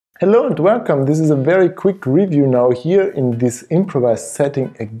Hello and welcome. This is a very quick review now here in this improvised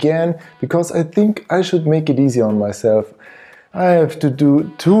setting again, because I think I should make it easy on myself. I have to do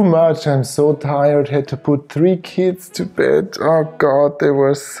too much, I'm so tired, had to put 3 kids to bed. Oh god, they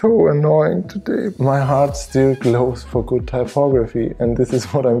were so annoying today. My heart still glows for good typography, and this is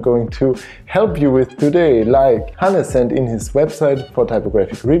what I'm going to help you with today. Like Hannes sent in his website for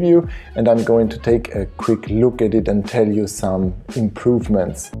typographic review, and I'm going to take a quick look at it and tell you some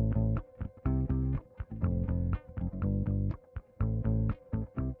improvements.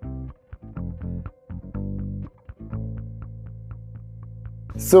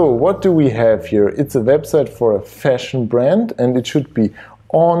 So what do we have here? It's a website for a fashion brand and it should be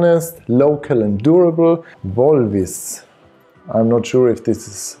honest, local and durable. Wolvis. I'm not sure if this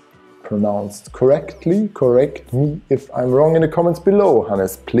is pronounced correctly. Correct me if I'm wrong in the comments below,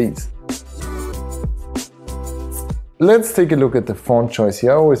 Hannes, please. Let's take a look at the font choice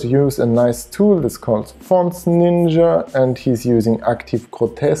here. I always use a nice tool that's called Fonts Ninja, and he's using Active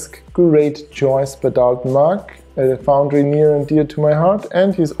Grotesque. Great choice by Dalton Mark, a foundry near and dear to my heart,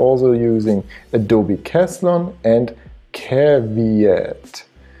 and he's also using Adobe Caslon and Caveat.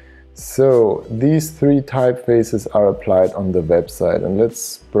 So these 3 typefaces are applied on the website, and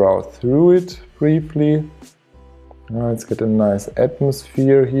let's browse through it briefly. Let's get a nice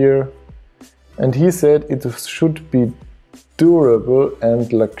atmosphere here. And he said it should be durable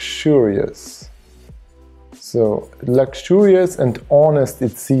and luxurious. So luxurious and honest,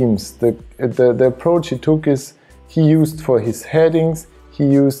 it seems. The approach he took is he used for his headings, he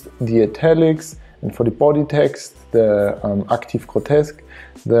used the italics, and for the body text, the Active Grotesque,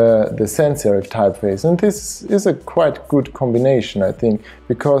 the sans serif typeface. And this is a quite good combination, I think,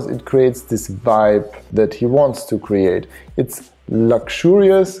 because it creates this vibe that he wants to create. It's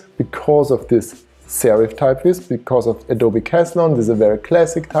luxurious because of this serif typeface, because of Adobe Caslon. This is a very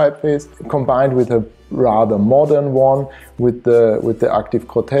classic typeface, combined with a rather modern one with the Active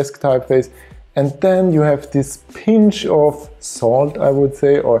Grotesque typeface. And then you have this pinch of salt, I would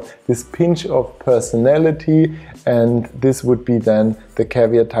say, or this pinch of personality, and this would be then the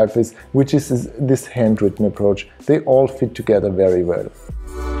Caveat typeface, which is this handwritten approach. They all fit together very well.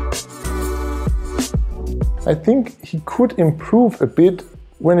 I think he could improve a bit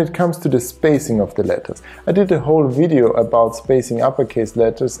when it comes to the spacing of the letters. I did a whole video about spacing uppercase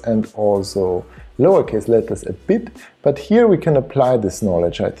letters and also lowercase letters a bit, but here we can apply this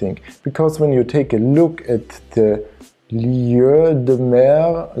knowledge, I think, because when you take a look at the lieu de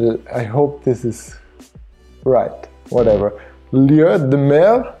mer, I hope this is right, whatever, lieu de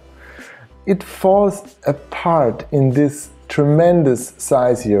mer, it falls apart in this tremendous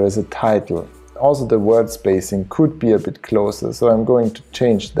size here as a title. Also the word spacing could be a bit closer, so I'm going to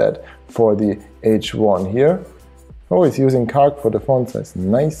change that for the H1 here. Oh, it's using Calc for the font size.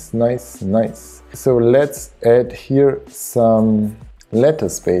 Nice, nice, nice. So let's add here some letter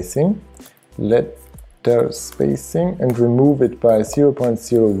spacing. Letter spacing, and remove it by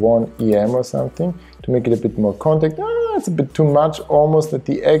 0.01 EM or something to make it a bit more contact. It's a bit too much, almost at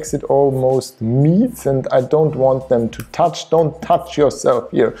the X it almost meets, and I don't want them to touch. Don't touch yourself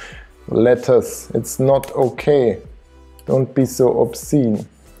here. Letters, it's not okay. Don't be so obscene.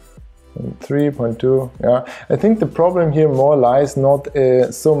 3.2, yeah. I think the problem here more lies not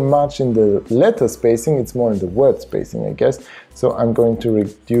so much in the letter spacing, it's more in the word spacing, I guess. So I'm going to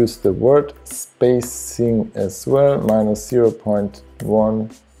reduce the word spacing as well, minus 0.1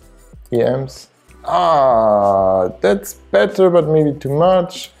 EMs. That's better, but maybe too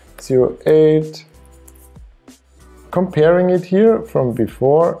much. 0.8. Comparing it here from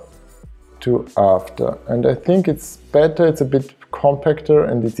before to after, and I think it's better, it's a bit compacter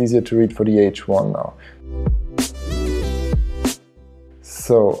and it's easier to read for the H1 now.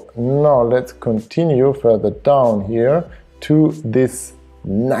 So now let's continue further down here to this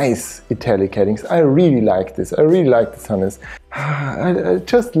nice italic headings. I really like this, Hannes. I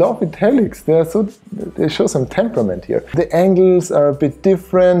just love italics, they show some temperament here. The angles are a bit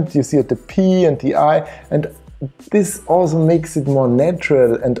different, you see at the P and the I, and this also makes it more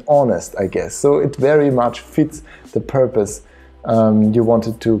natural and honest, I guess. So it very much fits the purpose you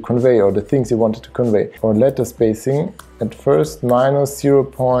wanted to convey, or the things you wanted to convey. Or letter spacing at first, minus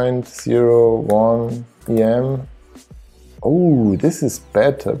 0.01 EM. Oh, this is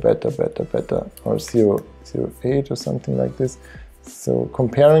better. Or 0.08 or something like this. So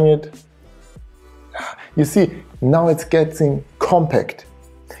comparing it, you see, now it's getting compact.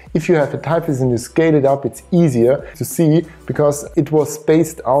 If you have a typeface and you scale it up, it's easier to see because it was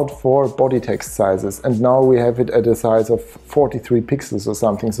spaced out for body text sizes, and now we have it at a size of 43 pixels or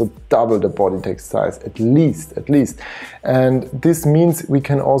something, so double the body text size at least. And this means we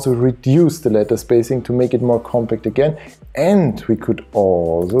can also reduce the letter spacing to make it more compact again, and we could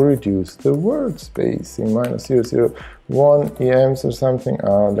also reduce the word spacing, minus 001 EMs or something,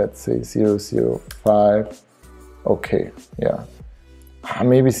 let's say 005, okay, yeah.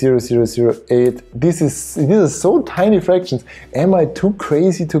 Maybe 0008. These are so tiny fractions. Am I too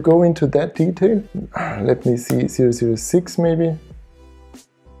crazy to go into that detail? Let me see, 006 maybe.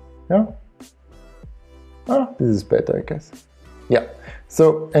 Yeah. This is better, I guess. Yeah.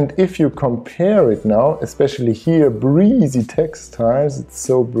 So, and if you compare it now, especially here, breezy textiles, it's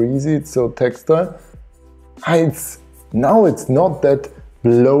so breezy, it's so textile. Now it's not that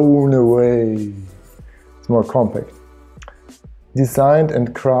blown away. It's more compact. Designed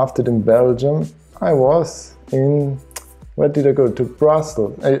and crafted in Belgium. I was in, where did I go? To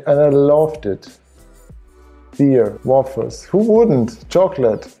Brussels, and I loved it. Beer, waffles, who wouldn't?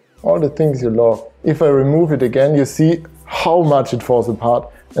 Chocolate, all the things you love. If I remove it again, you see how much it falls apart,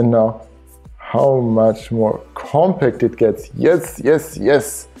 and now how much more compact it gets. Yes,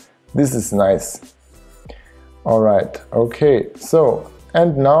 this is nice. All right, okay, so,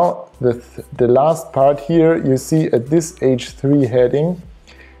 and now the last part here, you see at this H3 heading,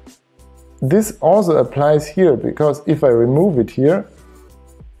 this also applies here, because if I remove it here,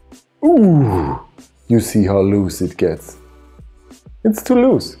 ooh, you see how loose it gets. It's too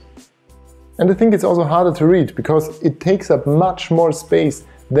loose. And I think it's also harder to read, because it takes up much more space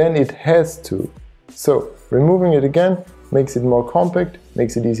than it has to. So, removing it again makes it more compact,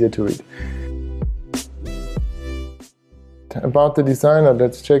 makes it easier to read. About the designer,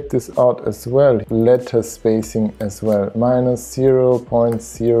 let's check this out as well. Letter spacing as well, minus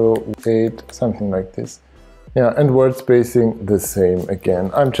 0.08, something like this. Yeah, and word spacing the same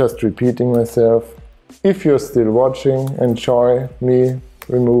again. I'm just repeating myself. If you're still watching, enjoy me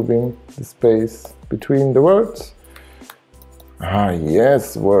removing the space between the words.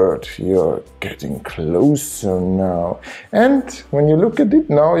 Yes, word, you're getting closer now. And when you look at it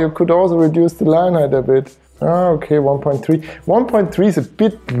now, you could also reduce the line height a bit. Okay, 1.3. 1.3 is a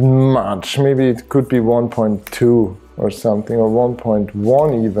bit much. Maybe it could be 1.2 or something, or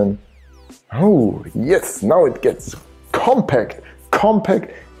 1.1 even. Oh, yes, now it gets compact.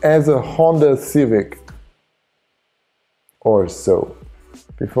 Compact as a Honda Civic. Or so.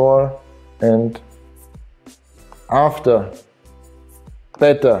 Before and after.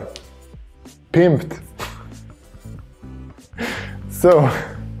 Better. Pimped. So,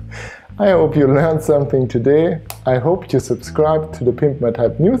 I hope you learned something today. I hope you subscribe to the Pimp My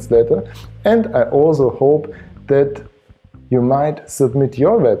Type newsletter, and I also hope that you might submit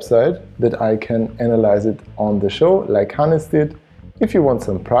your website that I can analyze it on the show like Hannes did. If you want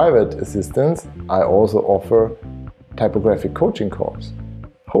some private assistance, I also offer typographic coaching course.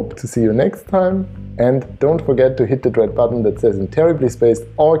 Hope to see you next time, and don't forget to hit the red button that says in terribly spaced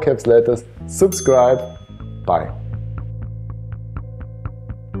all caps letters, subscribe. Bye.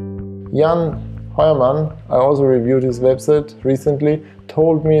 Jan Heuermann, I also reviewed his website recently,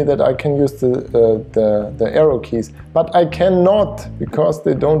 told me that I can use the arrow keys, but I cannot, because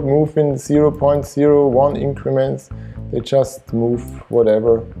they don't move in 0.01 increments, they just move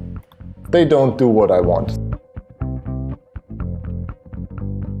whatever. They don't do what I want.